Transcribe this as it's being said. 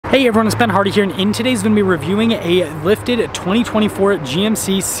Hey everyone, it's Ben Hardy here, and in today's going to be reviewing a lifted 2024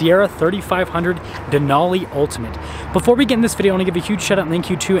 GMC Sierra 3500 Denali Ultimate. Before we get in this video, I want to give a huge shout out and thank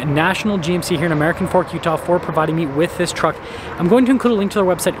you to National GMC here in American Fork, Utah for providing me with this truck. I'm going to include a link to their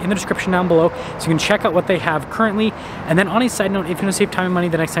website in the description down below so you can check out what they have currently. And then on a side note, if you want to save time and money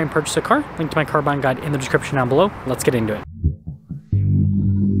the next time you purchase a car, link to my car buying guide in the description down below. Let's get into it.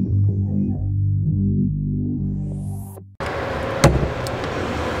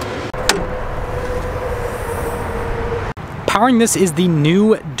 Powering this is the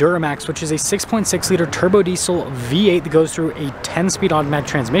new Duramax, which is a 6.6 liter turbo diesel V8 that goes through a 10-speed automatic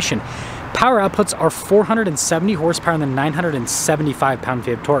transmission. Power outputs are 470 horsepower and then 975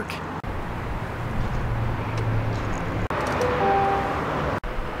 pound-feet of torque.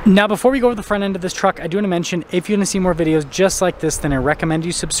 Now, before we go over the front end of this truck, I do want to mention, if you want to see more videos just like this, then I recommend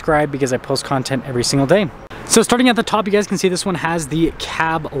you subscribe because I post content every single day. So starting at the top, you guys can see this one has the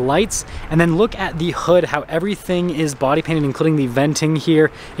cab lights, and then look at the hood, how everything is body painted, including the venting here.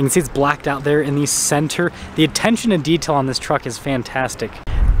 You can see it's blacked out there in the center. The attention to detail on this truck is fantastic.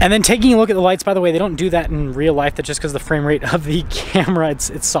 And then taking a look at the lights, by the way, they don't do that in real life. That's just because the frame rate of the camera,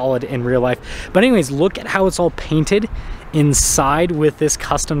 it's solid in real life. But anyways, look at how it's all painted inside with this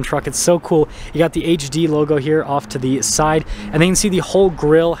custom truck. It's so cool. You got the HD logo here off to the side, and then you can see the whole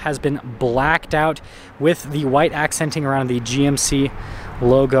grille has been blacked out with the white accenting around the GMC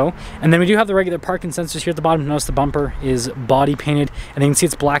logo. And then we do have the regular parking sensors here at the bottom. Notice the bumper is body painted, and then you can see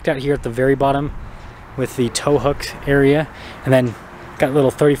it's blacked out here at the very bottom with the tow hook area, and then got a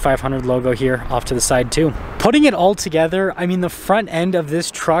little 3500 logo here off to the side too. Putting it all together, I mean, the front end of this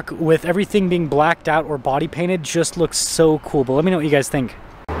truck with everything being blacked out or body painted just looks so cool. But let me know what you guys think.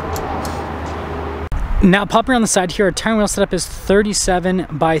 Now, popping around the side here, our tire wheel setup is 37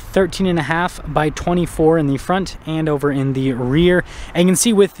 by 13.5 by 24 in the front and over in the rear. And you can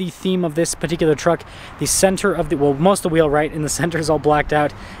see with the theme of this particular truck, the center of the, well, most of the wheel right in the center is all blacked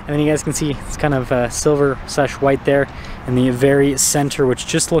out. And then you guys can see it's kind of silver/white there in the very center, which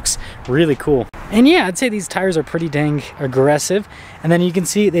just looks really cool. And yeah, I'd say these tires are pretty dang aggressive. And then you can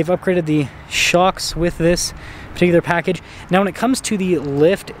see they've upgraded the shocks with this particular package. Now, when it comes to the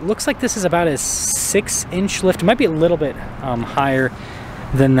lift, it looks like this is about a 6-inch lift. It might be a little bit higher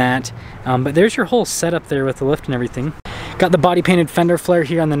than that, but there's your whole setup there with the lift and everything. Got the body painted fender flare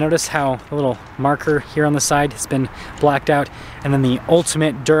here, and then notice how the little marker here on the side has been blacked out, and then the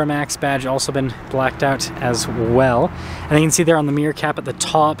Ultimate Duramax badge also been blacked out as well. And then you can see there on the mirror cap at the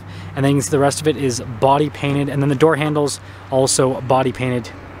top, and then you can see the rest of it is body painted, and then the door handles also body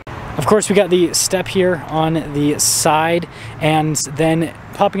painted. Of course, we got the step here on the side, and then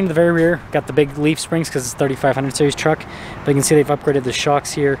popping into the very rear, got the big leaf springs because it's a 3500 series truck, but you can see they've upgraded the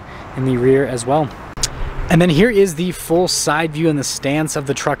shocks here in the rear as well. And then here is the full side view and the stance of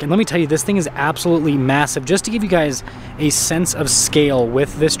the truck. And let me tell you, this thing is absolutely massive. Just to give you guys a sense of scale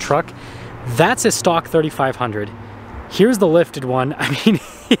with this truck, that's a stock 3500. Here's the lifted one. I mean,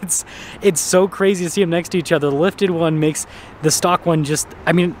 it's so crazy to see them next to each other. The lifted one makes the stock one just,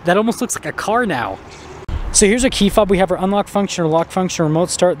 I mean, that almost looks like a car now. So here's our key fob. We have our unlock function or lock function, remote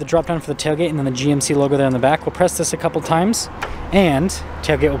start, the drop down for the tailgate, and then the GMC logo there on the back. We'll press this a couple times and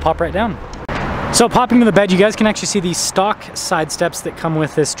tailgate will pop right down. So popping to the bed, you guys can actually see the stock side steps that come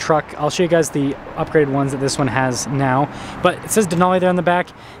with this truck. I'll show you guys the upgraded ones that this one has now. But it says Denali there on the back.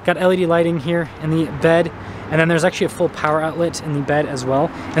 Got LED lighting here in the bed. And then there's actually a full power outlet in the bed as well.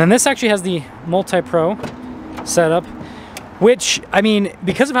 And then this actually has the multi-pro setup, which, I mean,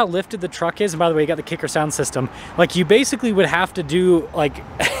 because of how lifted the truck is, and by the way, you got the kicker sound system, like you basically would have to do like,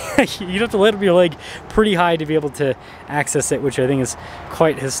 you'd have to lift up your leg pretty high to be able to access it, which I think is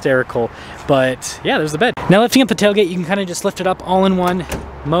quite hysterical. But yeah, there's the bed. Now lifting up the tailgate, you can kind of just lift it up all in one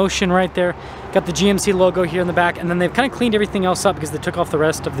motion right there. Got the GMC logo here in the back, and then they've kind of cleaned everything else up because they took off the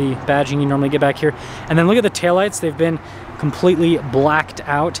rest of the badging you normally get back here. And then look at the taillights, they've been completely blacked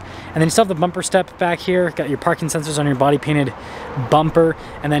out. And then you still have the bumper step back here, got your parking sensors on your body painted bumper,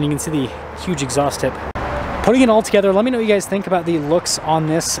 and then you can see the huge exhaust tip. Putting it all together, let me know what you guys think about the looks on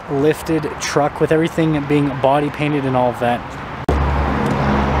this lifted truck with everything being body painted and all of that.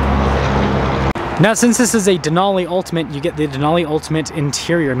 Now, since this is a Denali Ultimate, you get the Denali Ultimate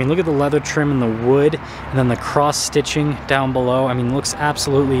interior. I mean, look at the leather trim and the wood, and then the cross stitching down below. I mean, looks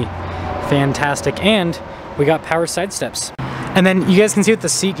absolutely fantastic. And we got power side steps. And then you guys can see with the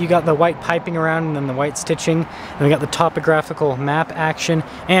seat, you got the white piping around and then the white stitching. And we got the topographical map action.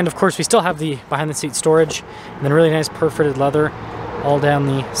 And of course, we still have the behind the seat storage, and then really nice perforated leather all down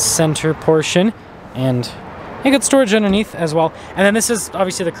the center portion. And you got storage underneath as well. And then this is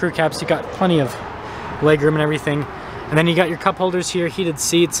obviously the crew cab, so you got plenty of legroom and everything. And then you got your cup holders here, heated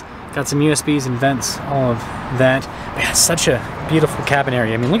seats, got some USBs and vents, all of that. But yeah, such a beautiful cabin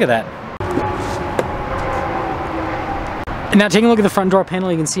area. I mean, look at that. And now taking a look at the front door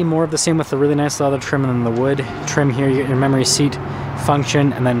panel, you can see more of the same with the really nice leather trim and then the wood trim here. You get your memory seat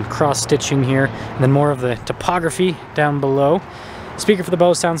function and then cross stitching here, and then more of the topography down below. Speaker for the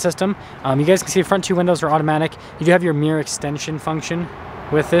Bose sound system. You guys can see the front 2 windows are automatic. You do have your mirror extension function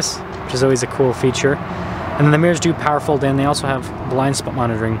with this, which is always a cool feature. And then the mirrors do power fold in. They also have blind spot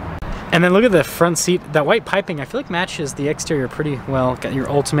monitoring. And then look at the front seat. That white piping, I feel like matches the exterior pretty well. Got your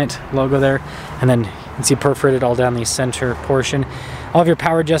Ultimate logo there. And then you can see perforated all down the center portion. All of your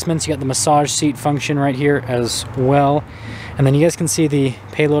power adjustments. You got the massage seat function right here as well. And then you guys can see the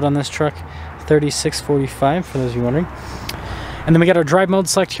payload on this truck, 3645 for those of you wondering. And then we got our drive mode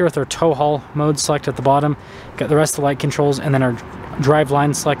select here with our tow haul mode select at the bottom. Got the rest of the light controls and then our drive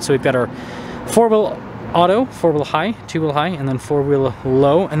line select. So we've got our 4-wheel auto, 4-wheel high, 2-wheel high, and then 4-wheel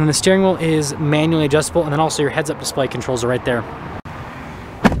low. And then the steering wheel is manually adjustable, and then also your heads-up display controls are right there.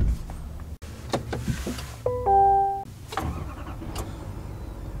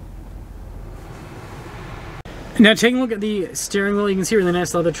 Now taking a look at the steering wheel, you can see really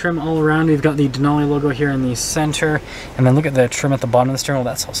nice leather trim all around. We've got the Denali logo here in the center, and then look at the trim at the bottom of the steering wheel.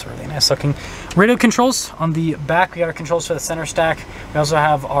 That's also really nice looking. Radio controls on the back. We got our controls for the center stack. We also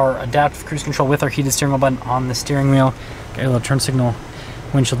have our adaptive cruise control with our heated steering wheel button on the steering wheel. Got a little turn signal,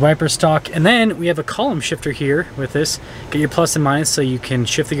 windshield wiper stock, and then we have a column shifter here with this. Get your plus and minus so you can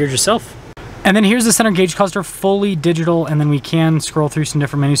shift the gears yourself. And then here's the center gauge cluster, fully digital, and then we can scroll through some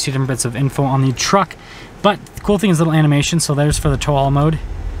different menus, see different bits of info on the truck. But the cool thing is little animation, so there's for the tow haul mode.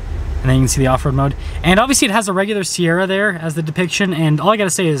 And then you can see the off-road mode. And obviously it has a regular Sierra there as the depiction, and all I gotta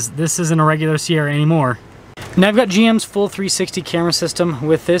say is this isn't a regular Sierra anymore. Now I've got GM's full 360 camera system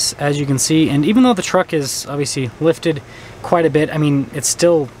with this, as you can see, and even though the truck is obviously lifted quite a bit, I mean, it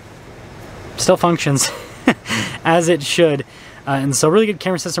still functions as it should. And so really good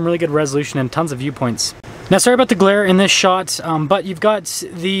camera system, really good resolution, and tons of viewpoints. Now sorry about the glare in this shot, but you've got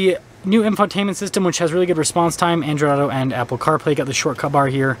the new infotainment system, which has really good response time, Android Auto and Apple CarPlay. You got the shortcut bar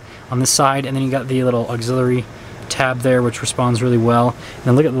here on this side, and then you got the little auxiliary tab there, which responds really well. And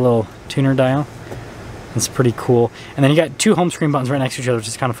then look at the little tuner dial. That's pretty cool. And then you got 2 home screen buttons right next to each other, which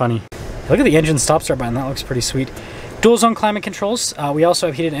is kind of funny. Look at the engine stop-start button. That looks pretty sweet. Dual zone climate controls. We also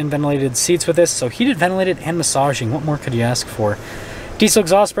have heated and ventilated seats with this. So heated, ventilated, and massaging. What more could you ask for? Diesel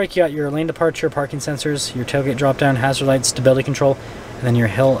exhaust brake. You got your lane departure, parking sensors, your tailgate drop-down, hazard lights, stability control, and then your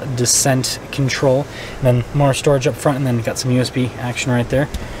hill descent control. And then more storage up front, and then got some USB action right there.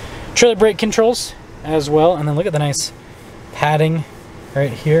 Trailer brake controls as well. And then look at the nice padding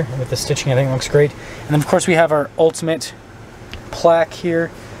right here with the stitching. I think it looks great. And then of course we have our Ultimate plaque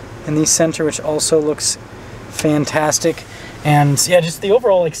here in the center, which also looks fantastic. And yeah, just the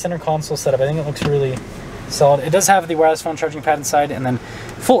overall like center console setup, I think it looks really solid. It does have the wireless phone charging pad inside, and then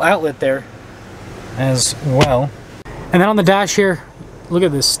full outlet there as well. And then on the dash here, look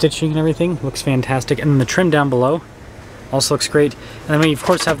at this stitching and everything, looks fantastic. And then the trim down below also looks great. And then we of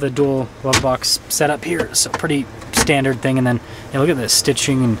course have the dual glove box setup here, so pretty standard thing. And then yeah, look at this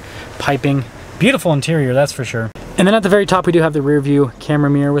stitching and piping. Beautiful interior, that's for sure. And then at the very top we do have the rear view camera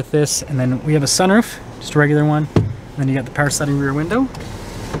mirror with this, and then we have a sunroof, just a regular one. And then you got the power sliding rear window.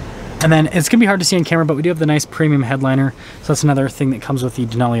 And then it's gonna be hard to see on camera, but we do have the nice premium headliner, so that's another thing that comes with the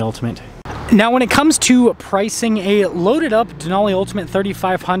Denali Ultimate. Now when it comes to pricing, a loaded up Denali Ultimate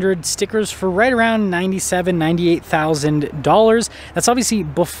 3500 stickers for right around $97,000, $98,000. That's obviously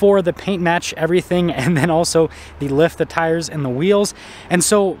before the paint match everything, and then also the lift, the tires, and the wheels. And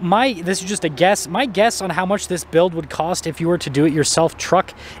so this is just a guess. My guess on how much this build would cost if you were to do it yourself,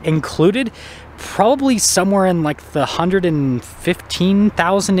 truck included, probably somewhere in like the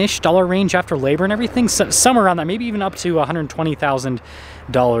 $115,000-ish range after labor and everything. So somewhere around that, maybe even up to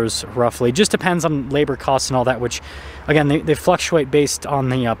 $120,000 roughly. Just depends on labor costs and all that, which again, they fluctuate based on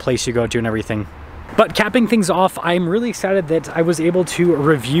the place you go to and everything. But capping things off, I'm really excited that I was able to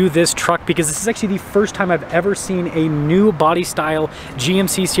review this truck, because this is actually the first time I've ever seen a new body style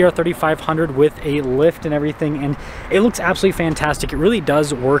GMC Sierra 3500 with a lift and everything, and it looks absolutely fantastic. It really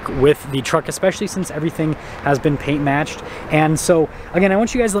does work with the truck, especially since everything has been paint matched. And so again, I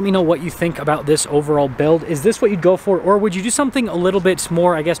want you guys to let me know what you think about this overall build. Is this what you'd go for, or would you do something a little bit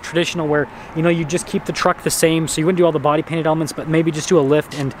more, I guess, traditional, where you know you just keep the truck the same, so you wouldn't do all the body painted elements, but maybe just do a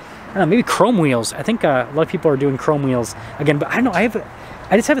lift and I don't know, maybe chrome wheels. I think a lot of people are doing chrome wheels again, but I don't know, I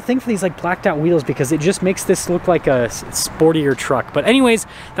just have a thing for these like blacked out wheels, because it just makes this look like a sportier truck. But anyways,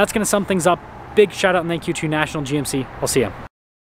 that's gonna sum things up. Big shout out and thank you to National GMC. I'll see ya.